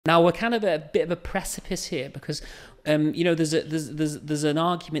Now we're kind of at a bit of a precipice here because, you know, there's an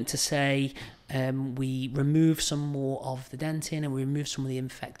argument to say we remove some more of the dentin and we remove some of the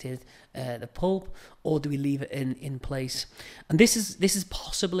infected, the pulp, or do we leave it in place? And this is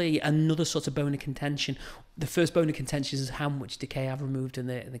possibly another sort of bone of contention. The first bone of contention is how much decay I've removed in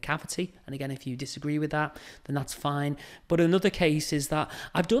the cavity. And again, if you disagree with that, then that's fine. But another case is that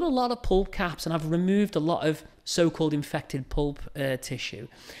I've done a lot of pulp caps and I've removed a lot of so-called infected pulp tissue.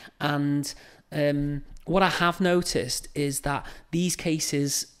 And what I have noticed is that these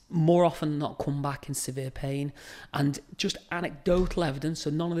cases more often than not come back in severe pain, and just anecdotal evidence, so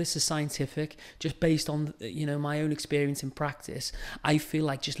none of this is scientific, just based on, you know, my own experience in practice, I feel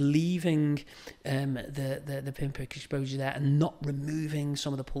like just leaving the pinprick exposure there and not removing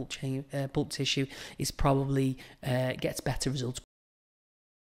some of the pulp tissue is probably gets better results.